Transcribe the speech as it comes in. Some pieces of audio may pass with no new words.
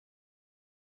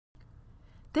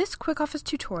This Quickoffice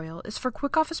tutorial is for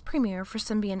Quickoffice Premier for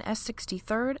Symbian S60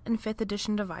 3rd and 5th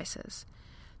edition devices.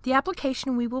 The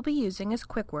application we will be using is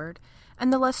Quickword,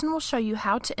 and the lesson will show you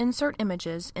how to insert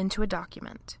images into a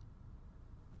document.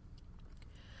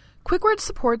 Quickword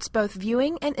supports both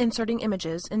viewing and inserting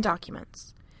images in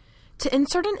documents. To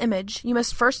insert an image, you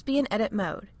must first be in edit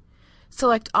mode.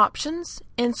 Select Options,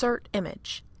 Insert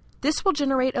Image. This will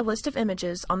generate a list of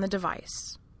images on the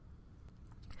device.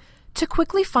 To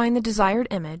quickly find the desired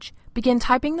image, begin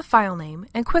typing the file name,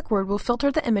 and Quickword will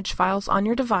filter the image files on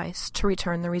your device to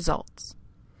return the results.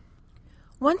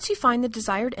 Once you find the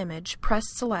desired image, press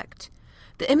Select.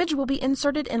 The image will be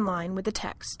inserted in line with the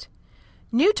text.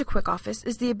 New to Quickoffice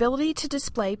is the ability to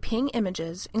display ping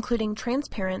images, including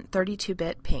transparent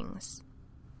 32-bit pings.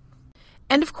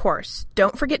 And of course,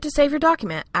 don't forget to save your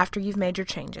document after you've made your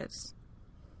changes.